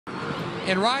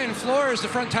And Ryan Flores, the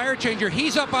front tire changer,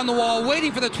 he's up on the wall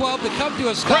waiting for the 12 to come to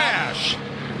a stop. Crash!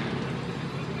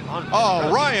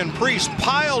 Oh, Ryan Preece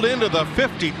piled into the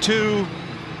 52.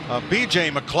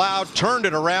 BJ McLeod turned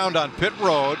it around on pit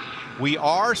road. We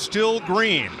are still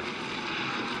green.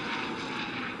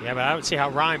 Yeah, but I don't see how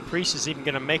Ryan Preece is even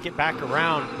going to make it back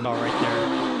around. Oh, right there.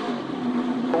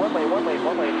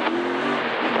 One lane.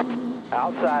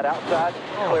 Outside.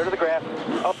 Clear to the grass.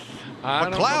 Up.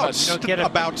 McLeod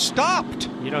about stopped.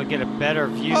 You don't get a better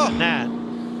view than that.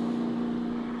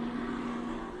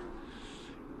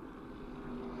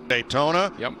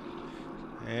 Daytona. Yep.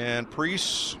 And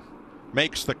Preece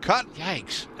makes the cut.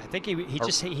 Yikes. I think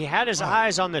he had his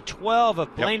eyes on the 12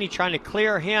 of Blaney trying to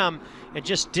clear him and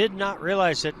just did not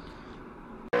realize it.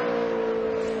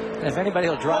 If anybody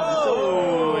will drive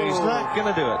he's not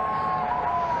going to do it.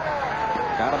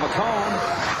 Got him a cone.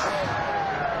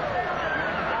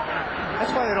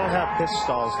 That's why they don't have pit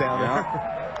stalls down there.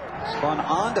 Spun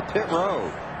onto pit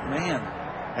road. Man.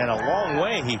 And a long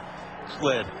way he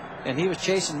slid. And he was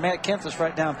chasing Matt Kempis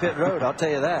right down pit road, I'll tell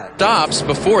you that. Stops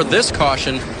before this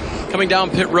caution. Coming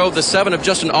down pit road, the 7 of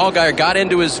Justin Allgaier got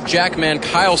into his jackman,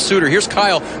 Kyle Suter. Here's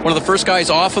Kyle, one of the first guys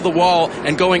off of the wall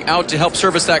and going out to help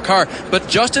service that car. But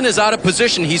Justin is out of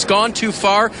position. He's gone too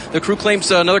far. The crew claims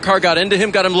another car got into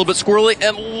him, got him a little bit squirrely.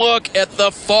 And look at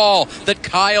the fall that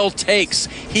Kyle takes.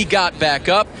 He got back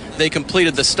up. They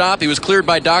completed the stop. He was cleared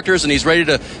by doctors, and he's ready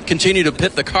to continue to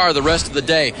pit the car the rest of the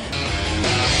day.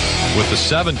 With the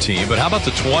 17, but how about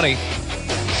the 20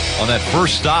 on that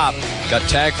first stop? Got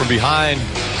tagged from behind,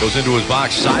 goes into his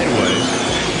box sideways.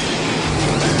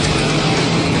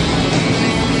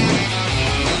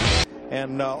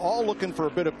 And all looking for a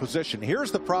bit of position.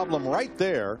 Here's the problem right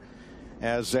there.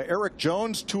 As Eric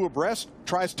Jones, 2 abreast,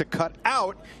 tries to cut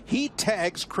out, he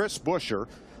tags Chris Buescher.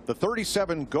 The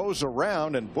 37 goes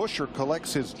around, and Buescher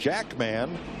collects his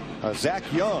jackman, Zach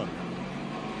Young.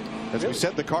 As we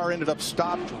said, the car ended up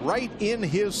stopped right in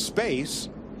his space,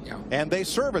 and they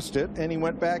serviced it, and he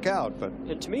went back out. But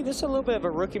and to me, this is a little bit of a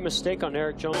rookie mistake on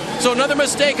Eric Jones. So another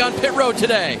mistake on pit road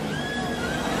today.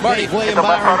 Marty. William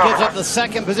Byron gives up the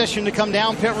 2nd position to come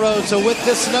down pit road. So with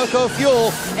this Sunoco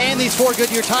fuel and these 4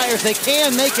 Goodyear tires, they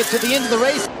can make it to the end of the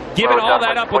race. Giving all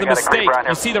that up with a mistake.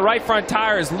 You see the right front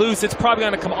tire is loose. It's probably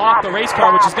going to come off the race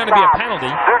car, which is going to be a penalty.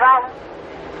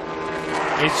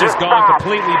 It's just gone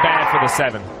completely bad for the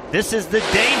 7. This is the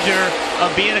danger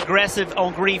of being aggressive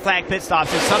on green flag pit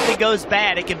stops. If something goes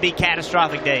bad, it can be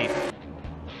catastrophic, Dave.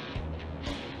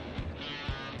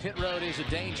 Pit road is a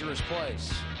dangerous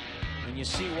place, and you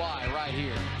see why right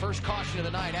here. First caution of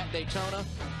the night at Daytona.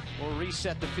 We'll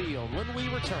reset the field when we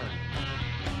return.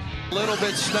 A little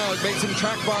bit snug, made some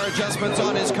track bar adjustments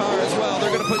on his car as well. They're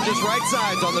going to put just right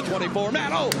sides on the 24.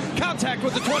 Contact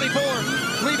with the 24,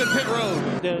 leaving pit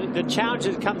road. The challenge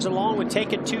that comes along with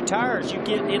taking 2 tires, you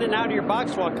get in and out of your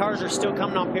box while cars are still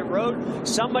coming on pit road.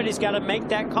 Somebody's got to make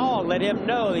that call, let him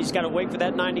know he's got to wait for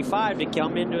that 95 to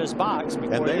come into his box.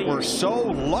 And they were so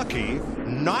lucky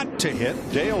not to hit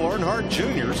Dale Earnhardt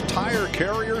Jr.'s tire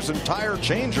carriers and tire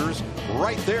changers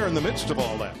right there in the midst of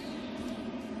all that.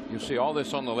 You see all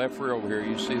this on the left rear over here.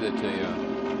 You see that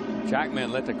the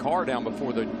jackman let the car down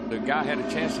before the guy had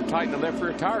a chance to tighten the left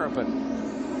rear tire up.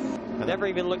 And never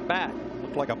even looked back.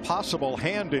 Looked like a possible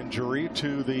hand injury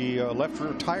to the left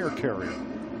rear tire carrier.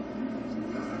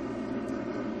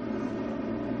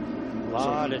 A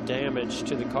lot of damage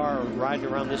to the car riding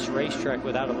around this racetrack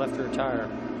without a left rear tire.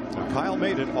 Well, Kyle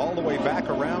made it all the way back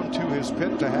around to his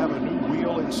pit to have a new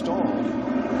wheel installed.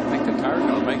 I think the tire's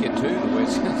going to make it too, the way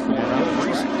it's going around.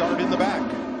 Restart in the back.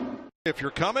 If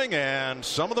you're coming, and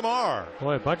some of them are.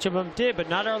 Boy, a bunch of them did, but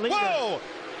not our leader. Whoa!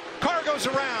 Car goes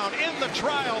around in the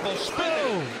trial, the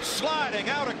spinning, sliding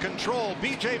out of control.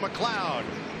 BJ McLeod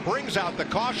brings out the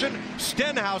caution.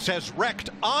 Stenhouse has wrecked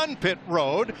on pit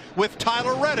road with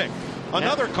Tyler Reddick.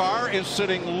 Another car is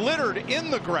sitting littered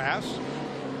in the grass.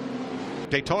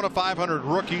 Daytona 500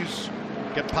 rookies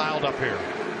get piled up here.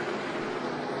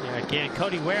 Yeah, again,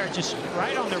 Cody Ware just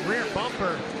right on the rear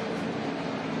bumper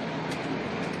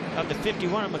of the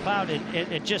 51 of McLeod,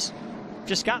 and it just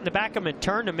got in the back of him and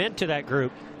turned him into that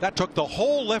group. That took the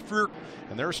whole left rear.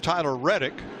 And there's Tyler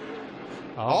Reddick.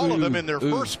 All of them in their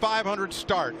first 500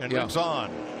 start, and moves on.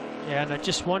 Yeah, and I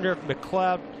just wonder if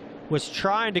McLeod was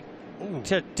trying to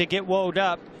get woed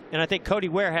up, and I think Cody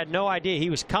Ware had no idea he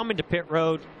was coming to pit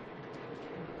road.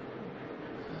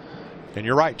 And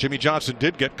you're right, Jimmy Johnson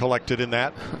did get collected in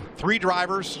that. 3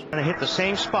 drivers. Going to hit the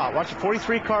same spot. Watch the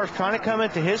 43 cars trying to come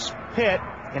into his pit,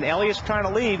 and Elliott's trying to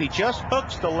leave. He just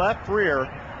hooks the left rear.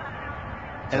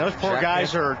 And those poor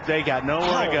guys they got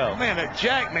nowhere to go. Man, that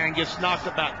jackman gets knocked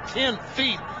about 10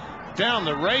 feet down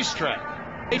the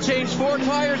racetrack. They changed 4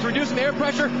 tires, reducing air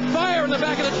pressure. Fire in the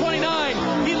back of the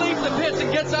 29. He leaves the pits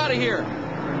and gets out of here.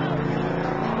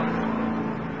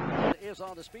 Is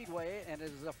on the speedway, and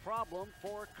it is a problem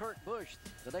for Kurt Busch,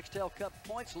 the Nextel Cup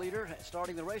points leader,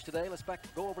 starting the race today. Let's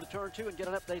go over to turn 2 and get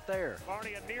an update there.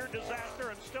 Barney, a near disaster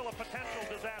and still a potential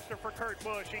disaster for Kurt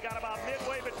Busch. He got about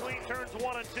midway between turns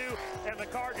 1 and 2, and the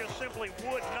car just simply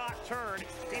would not turn.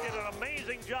 He did an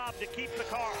amazing job to keep the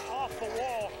car off the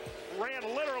wall. Ran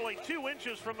literally 2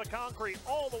 inches from the concrete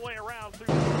all the way around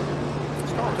through.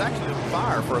 This car was actually on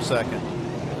fire for a second.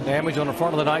 Damage on the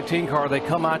front of the 19 car. They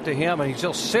come out to him, and he's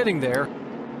still sitting there.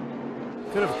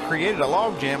 Could have created a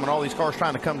log jam and all these cars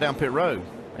trying to come down pit road.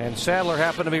 And Sadler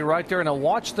happened to be right there, and now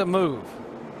watch the move.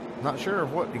 Not sure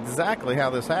of what exactly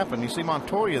how this happened. You see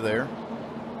Montoya there.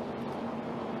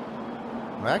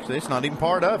 Well, actually, it's not even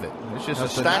part of it. It's just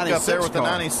That's a stack up there with car. the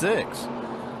 96.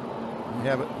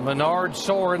 Yeah, but Menard,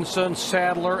 Sorensen,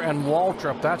 Sadler, and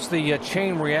Waltrip. That's the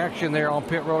chain reaction there on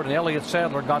pit road, and Elliott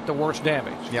Sadler got the worst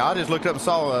damage. yeah, I just looked up and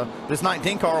saw this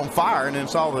 19 car on fire, and then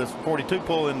saw this 42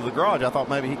 pull into the garage. I thought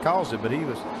maybe he caused it, but he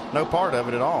was no part of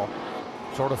it at all.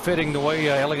 Sort of fitting the way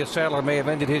Elliott Sadler may have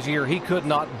ended his year. He could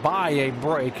not buy a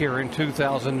break here in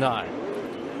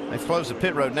 2009. They've closed the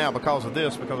pit road now because of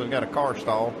this, because they've got a car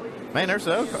stall. Man, there's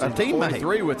a teammate.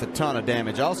 43 with a ton of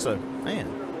damage also.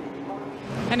 Man.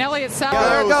 And Elliott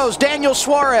Sadler. There goes Daniel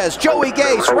Suarez, Joey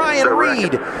Gase, Ryan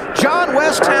Reed, John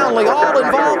West Townley, all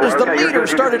involved as the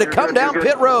leaders started to come down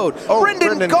pit road.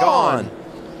 Brendan Gaughan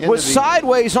was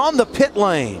sideways on the pit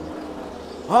lane.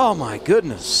 Oh my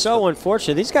goodness. So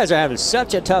unfortunate. These guys are having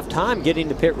such a tough time getting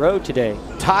to pit road today.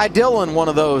 Ty Dillon, one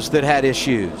of those that had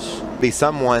issues. Be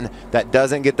someone that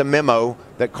doesn't get the memo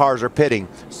that cars are pitting.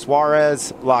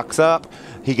 Suarez locks up.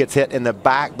 He gets hit in the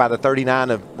back by the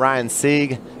 39 of Ryan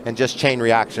Sieg, and just chain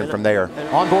reaction from there.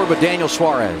 On board with Daniel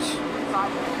Suarez.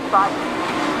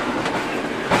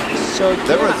 So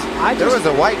there was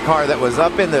a white car that was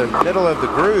up in the middle of the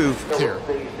groove. Here.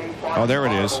 Oh, there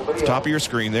it is. Top of your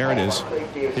screen. There it is.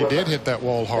 He did hit that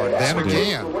wall hard. Then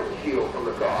again.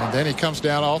 And then he comes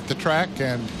down off the track,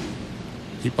 and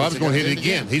He probably going to hit it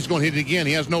again. He's going to hit it again.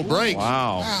 He has no brakes.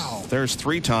 Wow. There's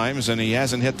 3 times, and he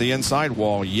hasn't hit the inside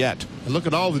wall yet. And look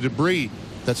at all the debris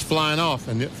that's flying off.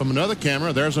 And from another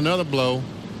camera, there's another blow.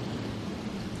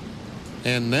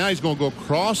 And now he's going to go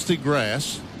across the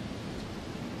grass.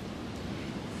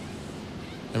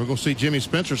 And we're going to see Jimmy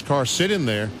Spencer's car sit in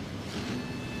there.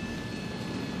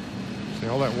 See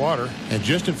all that water. And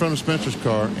just in front of Spencer's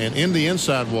car and in the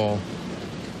inside wall.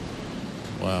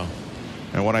 Wow.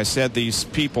 And when I said these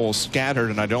people scattered,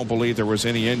 and I don't believe there was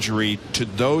any injury to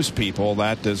those people,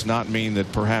 that does not mean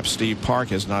that perhaps Steve Park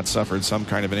has not suffered some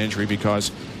kind of an injury, because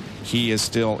he is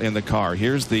still in the car.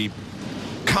 Here's the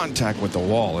contact with the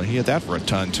wall, and he hit that for a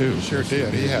ton too. Sure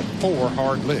did. He had 4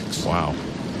 hard licks. Wow.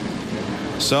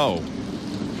 So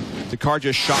the car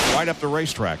just shot right up the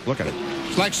racetrack. Look at it.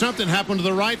 It's like something happened to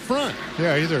the right front.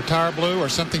 Yeah, either a tire blew or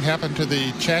something happened to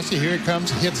the chassis. Here it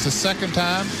comes, hits the second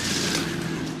time.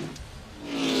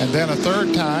 And then a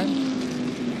third time.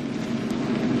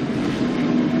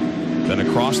 Then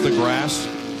across the grass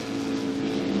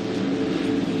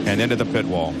and into the pit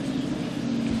wall.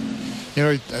 You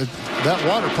know, that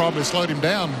water probably slowed him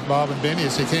down, Bob and Benny,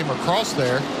 as he came across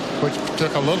there, which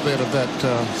took a little bit of that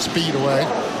speed away.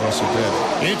 Yes, it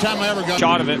did. Anytime I ever got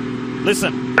shot of it.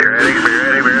 Listen. Be ready, be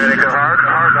ready, be ready. Go hard,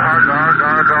 hard, hard, hard,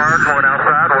 hard, hard. One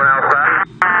outside, one outside.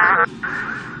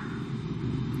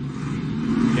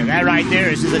 Yeah, that right there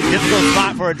is just a difficult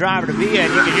spot for a driver to be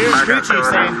in. You can hear crew chief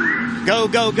saying, go,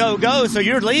 go, go, go. So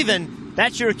you're leaving.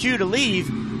 That's your cue to leave.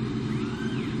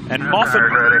 And Moffat.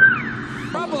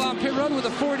 Trouble on pit road with a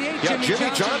 48. Yeah,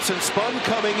 Jimmy Johnson spun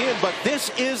coming in, but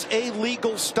this is a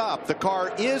legal stop. The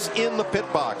car is in the pit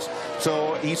box.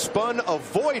 So he spun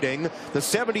avoiding the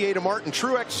 78 of Martin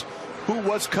Truex, who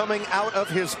was coming out of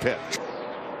his pit.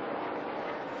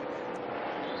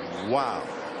 Wow.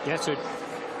 Yeah,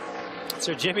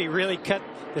 so Jimmy really cut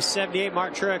the 78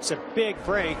 Martin Truex a big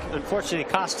break. Unfortunately, it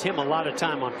cost him a lot of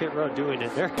time on pit road doing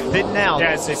it. They're pitting out.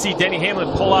 Yeah, so see Denny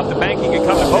Hamlin pull off the banking and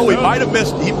come to pit road. He might have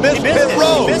missed. He missed pit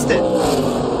road. He missed it.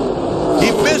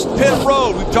 He missed pit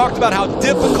road. We've talked about how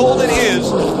difficult it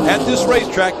is at this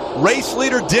racetrack. Race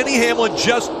leader Denny Hamlin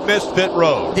just missed pit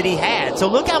road. That he had. So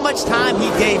look how much time he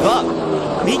gave up.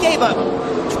 I mean, he gave up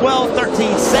 12,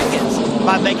 13 seconds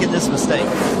by making this mistake.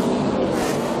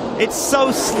 It's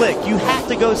so slick. You have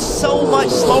to go so much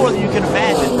slower than you can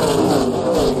imagine.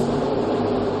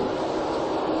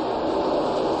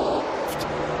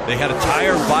 They had a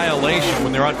tire violation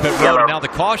when they're on pit road, and now the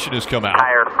caution has come out.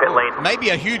 Tire, pit lane. Maybe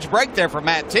a huge break there for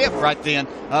Matt Tiff right then.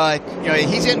 You know,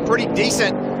 he's in pretty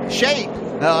decent shape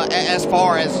as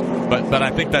far as. But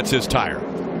I think that's his tire.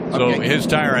 So Okay. his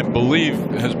tire, I believe,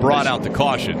 has brought out the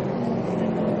caution.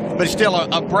 But it's still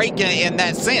a break in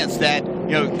that sense that,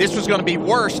 you know, this was going to be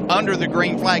worse under the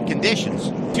green flag conditions.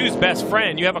 Two's best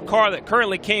friend. You have a car that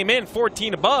currently came in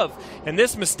 14 above, and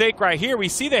this mistake right here, we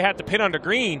see they had to pit under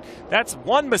green. That's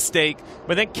one mistake,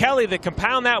 but then Kelly, they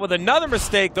compound that with another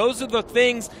mistake. Those are the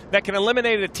things that can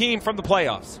eliminate a team from the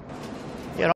playoffs.